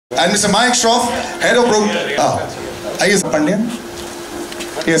And Mr. Mike Shroff, head of I guess Pandian?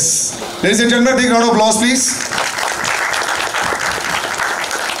 Yes. Ladies and gentlemen, big round of applause, please.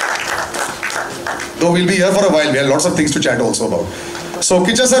 Though we'll be here for a while, we have lots of things to chat also about. So,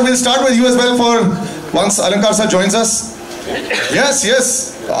 Kiccha sir, we'll start with you as well for once Alankar sir joins us. Yes,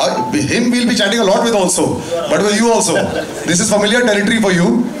 yes. Him we'll be chatting a lot with also, but with you also. This is familiar territory for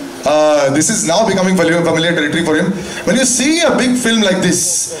you. This is now becoming familiar territory for him. When you see a big film like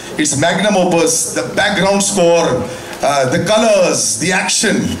this, it's magnum opus, the background score, the colors, the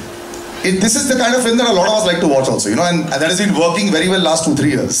action. This is the kind of film that a lot of us like to watch also, you know, and that has been working very well last 2-3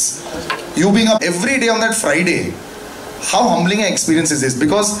 years. You being up every day on that Friday, how humbling an experience is this?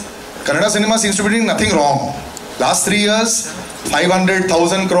 Because Kannada cinema seems to be doing nothing wrong. Last 3 years,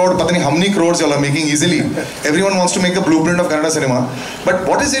 500,000 crore, patani how many crores you all are making easily. Everyone wants to make a blueprint of Kannada cinema. But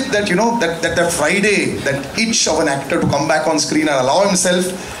what is it that, you know, that Friday, that itch of an actor to come back on screen and allow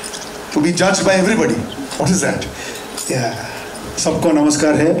himself to be judged by everybody? What is that? Yeah. सबको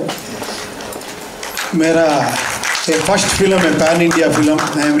नमस्कार है. मेरा first film, a pan-India film.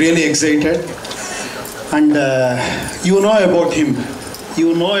 I am really excited. And you know about him.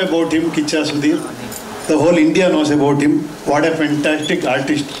 You know about him, Kiccha Sudeep. The whole India knows about him. What a fantastic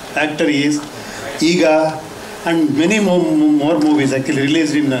actor he is. Iga, and many more movies actually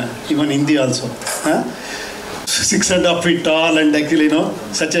released in even Hindi also. 6.5 feet tall and actually, you know,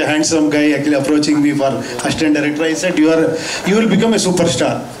 such a handsome guy actually approaching me for assistant director. I said, you will become a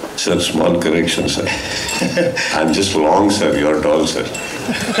superstar. Sir, small correction, sir. I'm just long, sir. You're tall, sir.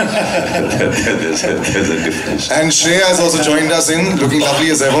 there's a difference. And Sriya has also joined us in, looking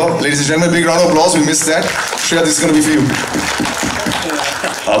lovely as ever. Ladies and gentlemen, big round of applause. We missed that. Sriya, this is going to be for you.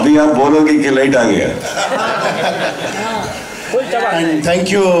 अभी आप बोलोगे कि light आ गया. And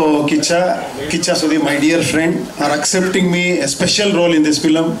thank you, Kiccha Sudeep, my dear friend, for accepting me a special role in this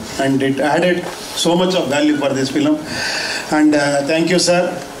film, and it added so much of value for this film. And thank you,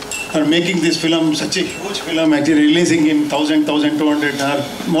 sir, for making this film such a huge film, actually releasing in 1,200 or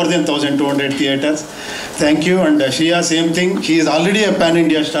more than 1,200 theaters. Thank you. And Shriya, same thing. She is already a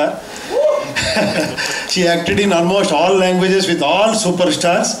pan-India star. She acted in almost all languages with all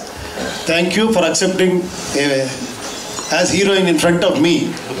superstars. Thank you for accepting as heroine in front of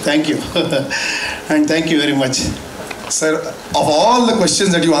me. Thank you. And thank you very much. Sir, of all the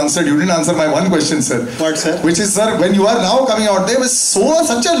questions that you answered, you didn't answer my one question, sir. What, sir? Which is, sir, when you are now coming out there with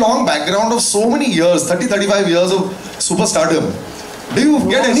such a long background of so many years, 30-35 years of superstardom. Do you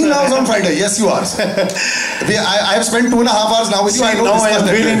get any laughs on Friday? Yes, you are. I have spent 2.5 hours now with you. I know now I am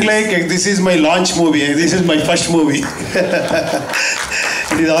feeling like this is my launch movie. This is my first movie.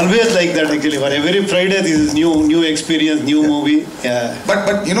 It is always like that actually. For every Friday, this is new experience, new movie. Yeah.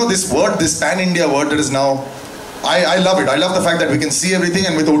 But you know this word, this pan-India word that is now, I love it. I love the fact that we can see everything,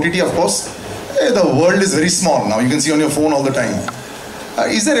 and with OTT, of course, the world is very small now. You can see on your phone all the time.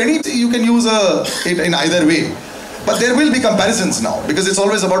 Is there any you can use it in either way? But there will be comparisons now, because it's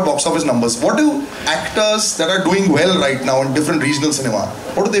always about box office numbers. What do actors that are doing well right now in different regional cinema,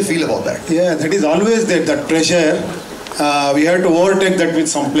 what do they feel about that? Yeah, that is always that pressure. We have to overtake that with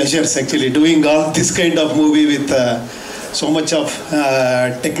some pleasures actually, doing all this kind of movie with so much of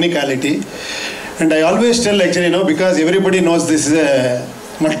technicality. And I always tell actually, you know, because everybody knows this is a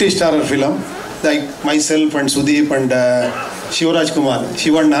multi-starrer film, like myself and Sudeep and Shivraj Kumar,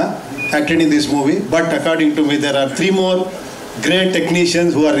 Shivanna, acted in this movie. But according to me, there are 3 more great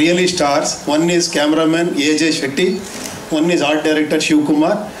technicians who are really stars. One is cameraman AJ Shetty, one is art director Shiv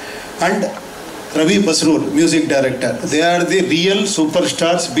Kumar, and Ravi Basrur, music director. They are the real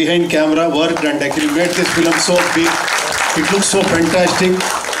superstars behind camera, worked and actually made this film so big. It looks so fantastic.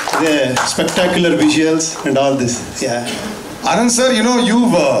 The spectacular visuals and all this. Yeah. Anand sir, you know,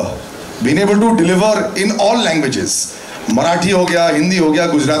 you've been able to deliver in all languages. Marathi ho gaya, Hindi ho gaya,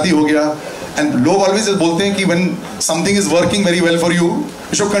 Gujarati ho gaya. And log always bolte hain ki when something is working very well for you,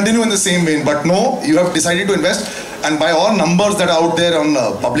 you should continue in the same vein. But no, you have decided to invest. And by all numbers that are out there on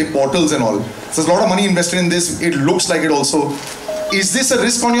public portals and all, there's a lot of money invested in this. It looks like it also. Is this a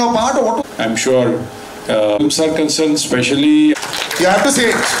risk on your part or what? I'm sure films are concerned, especially. You have to say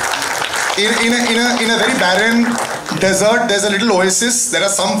it. In a very barren desert, there's a little oasis. There are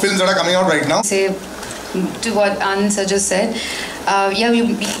some films that are coming out right now. Say to what Anand sir just said, yeah, we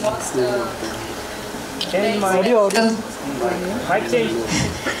lost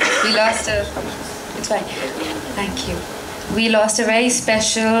it's fine. Thank you. We lost a very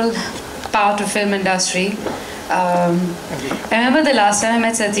special part of film industry. I remember the last time I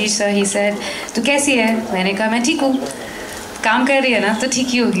met Satish sir, he said, "Tu kaisi hai?" मैंने कहा मैं ठीक हूँ. काम कर रही है ना तो ठीक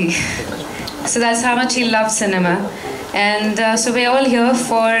ही होगी. So that's how much he loved cinema. And so we're all here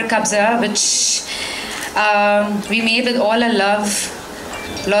for Kabzaa, which we made with all our love,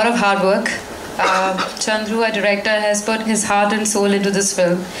 a lot of hard work. Chandru, our director, has put his heart and soul into this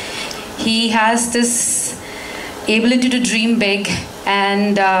film. He has this ability to dream big,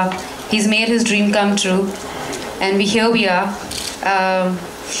 and he's made his dream come true. And here we are.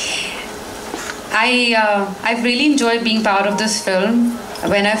 I've really enjoyed being part of this film.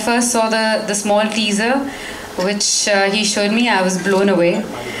 When I first saw the small teaser, which he showed me, I was blown away.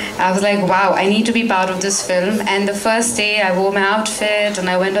 I was like, wow, I need to be part of this film. And the first day I wore my outfit and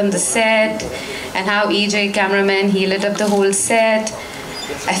I went on the set, and how EJ, cameraman, he lit up the whole set.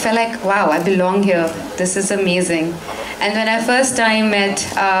 I felt like, wow, I belong here. This is amazing. And when I first time met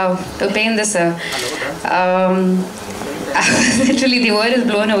Upendra sir, literally the word is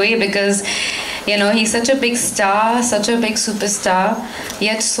blown away, because you know, he's such a big star, such a big superstar,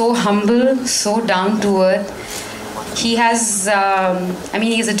 yet so humble, so down to earth. He has,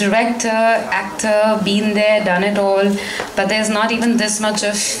 he's a director, actor, been there, done it all, but there's not even this much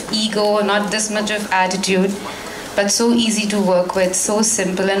of ego, not this much of attitude, but so easy to work with, so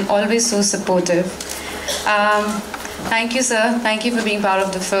simple, and always so supportive. Thank you, sir. Thank you for being part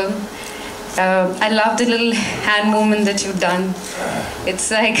of the film. I love the little hand movement that you've done. It's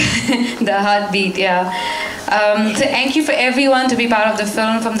like the heartbeat, yeah. So thank you for everyone to be part of the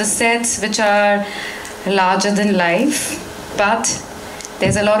film, from the sets, which are larger than life, but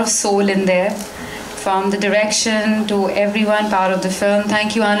there's a lot of soul in there. From the direction to everyone part of the film.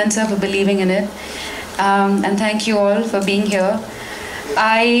 Thank you, Anand sir, for believing in it. And thank you all for being here.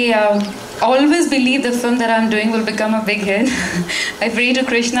 I always believe the film that I'm doing will become a big hit. I pray to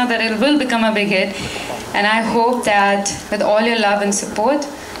Krishna that it will become a big hit. And I hope that with all your love and support,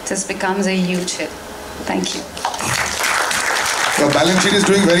 this becomes a huge hit. Thank you. Your balance sheet is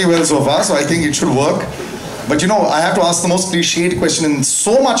doing very well so far, so I think it should work. But you know, I have to ask the most cliched question. In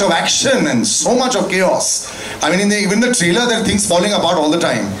so much of action and so much of chaos, I mean, even the trailer, there are things falling apart all the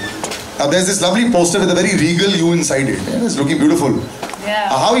time. There's this lovely poster with a very regal you inside it. It's looking beautiful. Yeah.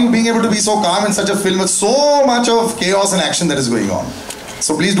 How are you being able to be so calm in such a film with so much of chaos and action that is going on?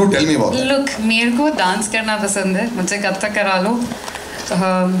 So please do tell me about it. Look, मेरे को dance करना पसंद है, मुझे कथक करा लो.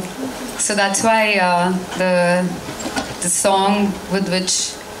 So that's why the song with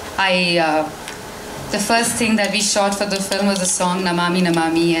which the first thing that we shot for the film was the song Namami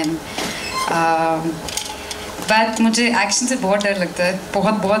Namami, and but मुझे action से बहुत डर लगता है,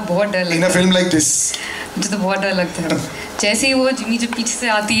 बहुत डर लगता है. In a film like this, मुझे तो बहुत डर लगता है. जैसे ही वो जिमी जब पीछे से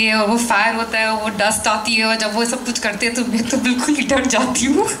आती है और वो फायर होता है, वो डस्ट आती है, और जब वो सब कुछ करते हैं तो मैं तो बिल्कुल ही डर जाती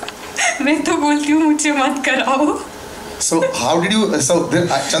हूँ. मैं तो बोलती हूँ मुझे मत कराओ. So how did you? So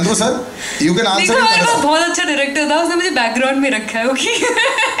Chandru sir, you can answer. देखो हमारे पास बहुत अच्छा डायरेक्टर था, उसने मुझे बैकग्राउंड में रखा है, ओके,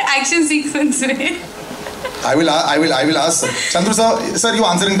 एक्शन सीक्वेंस में. I will ask Chandru sir, you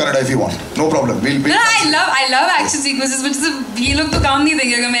answer in Kannada if you want. No problem. We'll No, I love action sequences, but ये लोग तो काम नहीं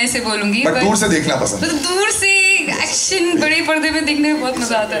देंगे अगर मैं ऐसे बोलूँगी. But दूर से देखना पसंद. तो दूर से एक्शन बड़े पर्दे में देखने में बहुत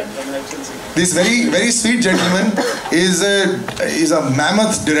मजा आता है. This very sweet gentleman is a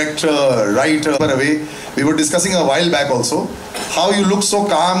mammoth director, writer. Away. We were discussing a while back also how you look so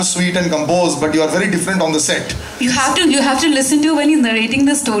calm, sweet, and composed, but you are very different on the set. You have to listen to when he's narrating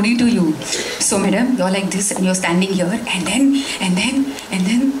the story to you. So, madam, you're like this, and you're standing here, and then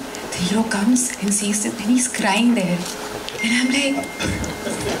the hero comes and sees it, and he's crying there, and I'm like,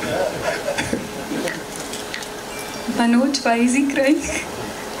 Manoj, why is he crying?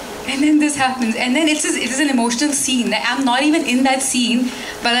 And then this happens, and then it is an emotional scene. I'm not even in that scene,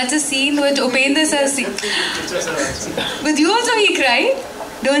 but that's a scene which Upendra says. With you also he cried?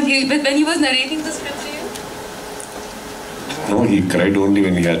 Don't he? But when he was narrating the script to you? No, he cried only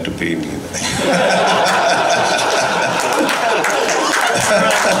when he had to pay me.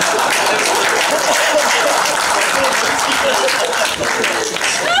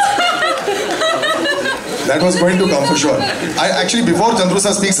 That was going to come for sure. Actually, before Chandru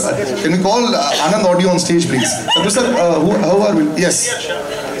sir speaks, can we call Anand Audio on stage, please? Chandru sir, how are we? Yes.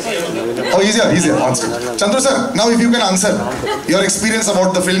 Oh, he's here on stage. Chandru sir, now if you can answer your experience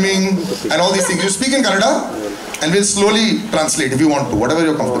about the filming and all these things. You speak in Kannada, and we'll slowly translate if you want to, whatever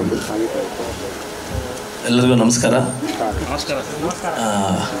you're comfortable with. ಎಲ್ಲರಿಗೂ ನಮಸ್ಕಾರ.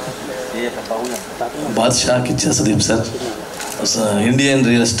 ಬಾದ್ಶಾ Kichcha Sudeep sir, Indian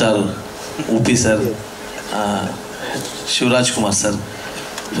real star ಉಪಿ sir, Shivraj Kumar sir.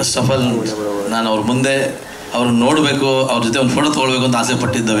 First of all ನಾನು ಅವ್ರ ಮುಂದೆ ಅವ್ರನ್ನ ನೋಡಬೇಕು, ಅವ್ರ ಜೊತೆ ಒಂದು ಫೋಟೋ ತೊಗೊಳ್ಬೇಕು ಅಂತ ಆಸೆ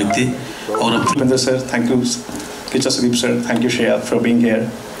ಪಟ್ಟಿದ್ದ ವ್ಯಕ್ತಿ ಅವರ. Upendra sir, thank you. Kiccha Sudeep sir, thank you Sriya for being here.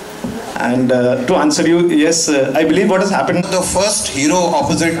 And to answer you, yes, I believe what has happened. The first hero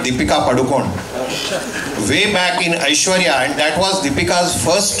opposite Deepika Padukone way back in Aishwarya, and that was Deepika's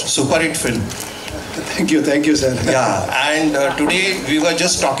first super hit film. Thank you, sir. Yeah, and today we were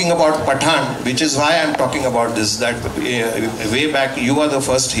just talking about Pathan, which is why I'm talking about this, that way back you were the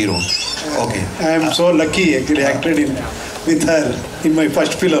first hero. Okay. I am so lucky, actually, acted with her in my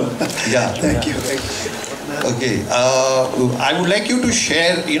first film. Yeah. Thank you. Okay, I would like you to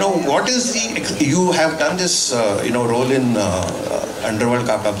share, what is you have done this, role in Underworld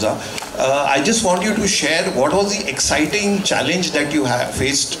Ka Kabzaa. I just want you to share what was the exciting challenge that you have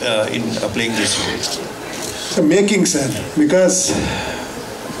faced in playing this role. The making, sir, because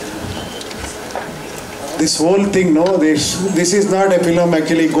this whole thing, this is not a film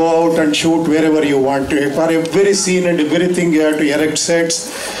actually go out and shoot wherever you want to. For every scene and everything you have to erect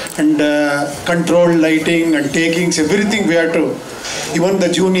sets and control lighting and takings, everything we have to, even the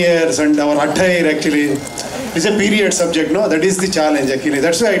juniors and our attire actually. It's a period subject, that is the challenge actually.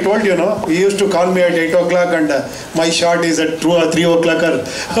 That's why I told you, he used to call me at 8 o'clock and my shot is at 2 or 3 o'clock or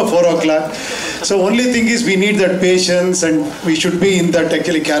 4 o'clock. So only thing is we need that patience and we should be in that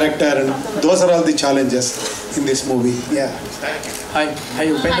actually character, and those are all the challenges in this movie. Yeah. Hi,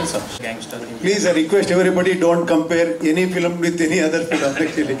 Upendra sir. Gangster. Please, I request everybody don't compare any film with any other film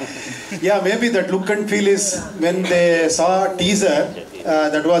actually. Yeah, maybe that look and feel is when they saw teaser,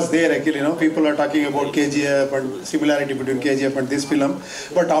 that was there actually, people are talking about KGF and similarity between KGF and this film.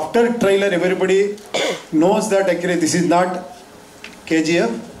 But after trailer, everybody knows that actually this is not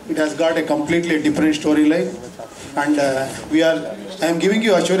KGF. It has got a completely different storyline. And I am giving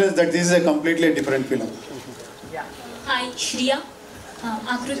you assurance that this is a completely different film. Hi, Sriya.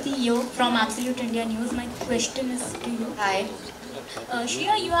 Akruti here from Absolute India News. My question is to you. Hi.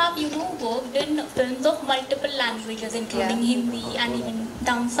 Shriya, you have worked in films of multiple languages, including Hindi and even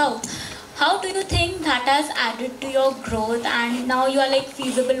down south. How do you think that has added to your growth, and now you are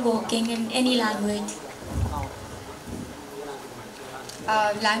feasible working in any language?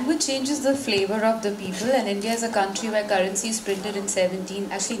 Language changes the flavor of the people, and India is a country where currency is printed in 19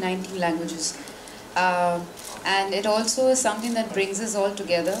 languages. And it also is something that brings us all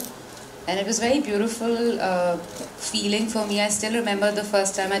together. And it was very beautiful feeling for me. I still remember the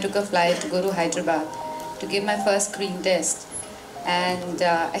first time I took a flight to go to Hyderabad to give my first screen test. And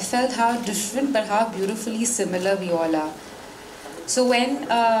I felt how different but how beautifully similar we all are. So when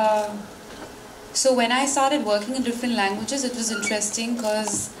I started working in different languages, it was interesting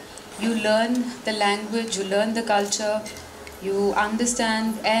because you learn the language, you learn the culture, you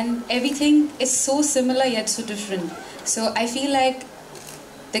understand, and everything is so similar yet so different. So I feel like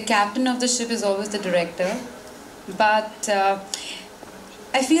the captain of the ship is always the director, but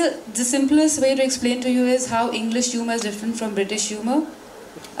I feel the simplest way to explain to you is how English humor is different from British humor,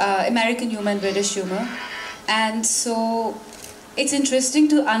 American humor and British humor. And so it's interesting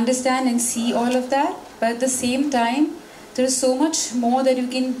to understand and see all of that, but at the same time, there is so much more that you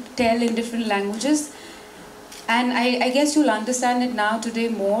can tell in different languages. And I guess you'll understand it now today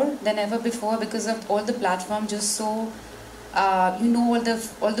more than ever before because of all the platforms just so all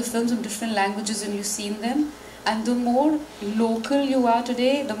the films in different languages and you've seen them. And the more local you are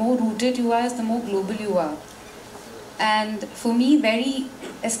today, the more rooted you are, the more global you are. And for me,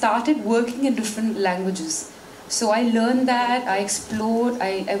 I started working in different languages. So I learned that, I explored,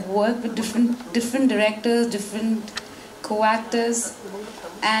 I worked with different directors, different co-actors.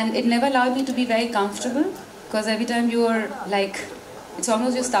 And it never allowed me to be very comfortable because every time you are it's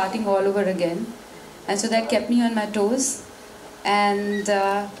almost you're starting all over again. And so that kept me on my toes. And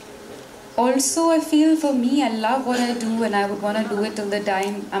also I feel for me, I love what I do and I would want to do it till the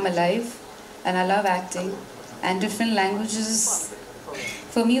time I'm alive. And I love acting. And different languages,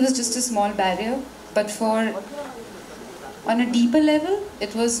 for me, was just a small barrier. But on a deeper level,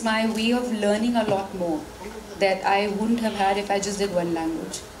 it was my way of learning a lot more that I wouldn't have had if I just did one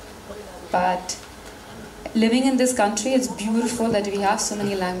language. But living in this country, it's beautiful that we have so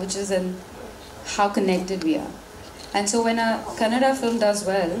many languages and how connected we are. And so when a Kannada film does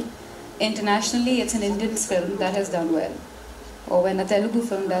well, internationally it's an Indian film that has done well. Or when a Telugu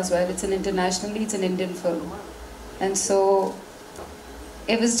film does well, it's an Indian film. And so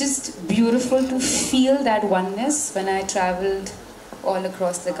it was just beautiful to feel that oneness when I traveled all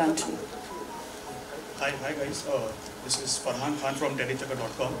across the country. Hi guys, this is Farhan Khan from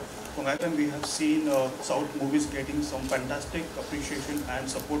TeleChakka.com. From that time we have seen South movies getting some fantastic appreciation and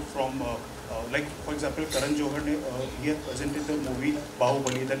support from, for example, Karan Johar, he has presented the movie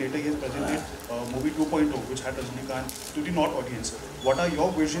Bahubali, then later he has presented movie 2.0, which had Rajinikanth to the North audience. What are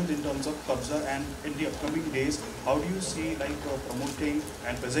your visions in terms of Kabzaa, and in the upcoming days, how do you see promoting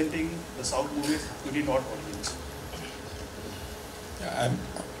and presenting the South movies to the North audience?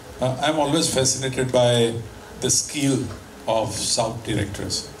 I'm always fascinated by the skill of South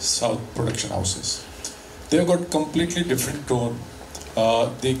directors, South production houses. They've got completely different tone.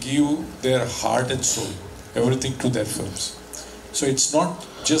 They give their heart and soul, everything to their films. So it's not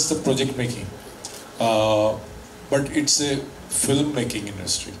just the project making, but it's a film making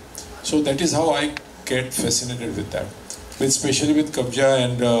industry. So that is how I get fascinated with that. Especially with Kabzaa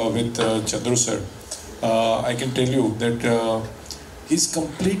and with Chandru sir, I can tell you that he's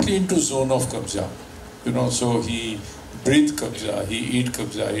completely into zone of Kabzaa. You know, so he breathe Kabzaa, he eat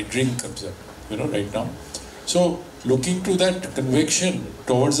Kabzaa, he drink Kabzaa, you know, right now. So looking to that conviction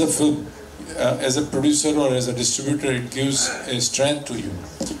towards a film, as a producer or as a distributor, it gives a strength to you.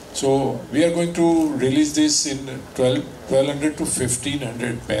 So we are going to release this in 1200 to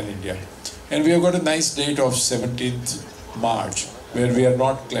 1500 pan India. And we have got a nice date of 17th March, where we are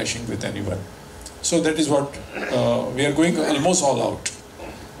not clashing with anyone. So that is what we are going almost all out.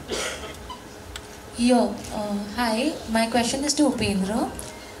 Hi, my question is to Upendra.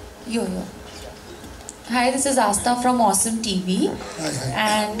 Hi, this is Asta from Awesome TV.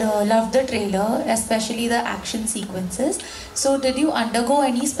 And love the trailer, especially the action sequences. So did you undergo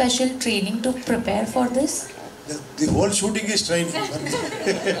any special training to prepare for this? The whole shooting is training.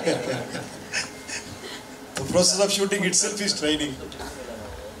 The process of shooting itself is training.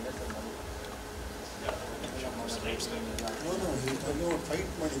 No, fight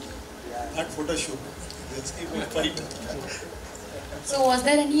money. Not photo shoot. Let's keep it fight. So was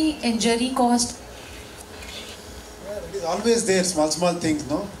there any injury caused? It is always there, small things,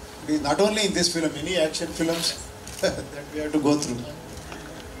 no? It is not only in this film, many action films that we have to go through.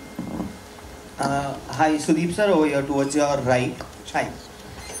 Hi, Sudeep sir, over here towards your right. Hi.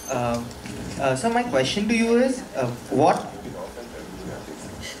 So my question to you is, what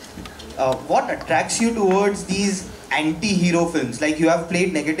attracts you towards these anti-hero films? Like you have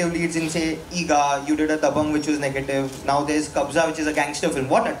played negative leads in, say, Iga, you did a Dabang which was negative, now there's Kabzaa which is a gangster film.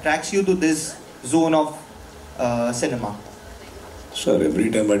 What attracts you to this zone of cinema? Sir, every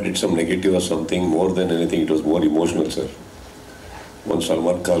time I did some negative or something, more than anything, it was more emotional, sir. One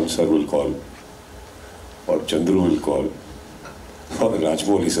Salman Khan sir will call, or Chandru will call, or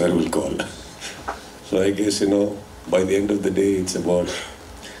Rajmouli sir will call. So I guess, by the end of the day, it's about,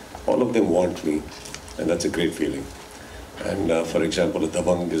 all of them want me, and that's a great feeling. And for example,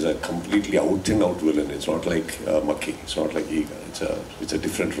 Dabang is a completely out and out villain. It's not like Makki, it's not like Iga, it's a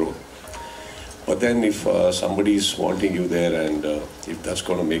different role. But then if somebody is wanting you there, and if that's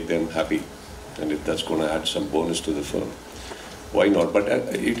going to make them happy, and if that's going to add some bonus to the film, why not? But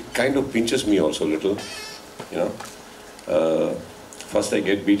it kind of pinches me also a little, First I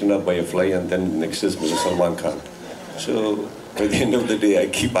get beaten up by a fly, and then next is Mr. Salman Khan. So by the end of the day, I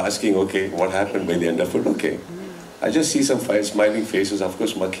keep asking, okay, what happened by the end of it? Okay. I just see some smiling faces. Of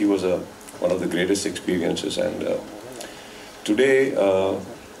course, Makki was one of the greatest experiences. And today,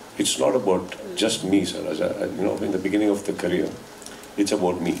 it's not about just me, sir. As in the beginning of the career, it's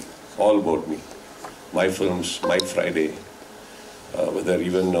about me, all about me. My films, my Friday, whether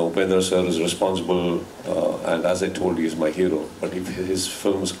even Upendra sir is responsible, and as I told you, he's my hero. But if his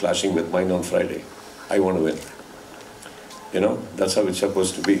film is clashing with mine on Friday, I want to win. That's how it's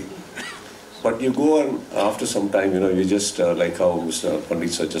supposed to be. But you go on after some time, you just, like how Mr. Pandit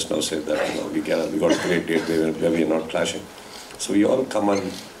sir just now said that, we got a great date where we are not clashing. So we all come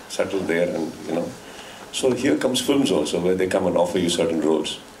and settle there, and, So here comes films also, where they come and offer you certain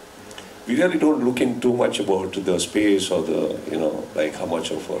roles. We really don't look in too much about the space or the, like how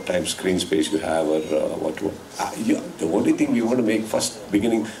much of time screen space you have, or the only thing we want to make first,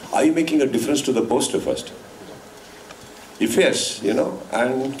 beginning, are you making a difference to the poster first? If yes,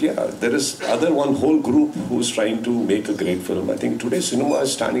 and yeah, there is one whole group who's trying to make a great film. I think today cinema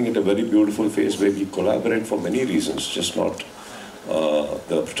is standing at a very beautiful phase where we collaborate for many reasons, just not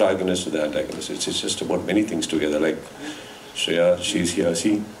the protagonist or the antagonist. It's just about many things together. Like Sriya, she's here,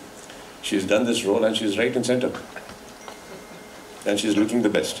 she's done this role and she's right in center. And she's looking the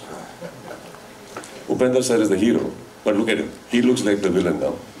best. Upendra sir is the hero, but look at him. He looks like the villain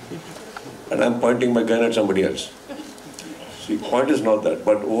now. And I'm pointing my gun at somebody else. See, point is not that,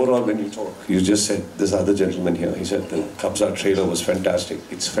 but overall when you talk, you just said, this other gentleman here, he said the Kabzaa trailer was fantastic.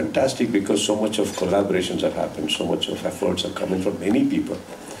 It's fantastic because so much of collaborations have happened, so much of efforts are coming from many people.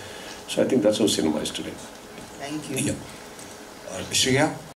 So I think that's how cinema is today. Thank you. Sriya?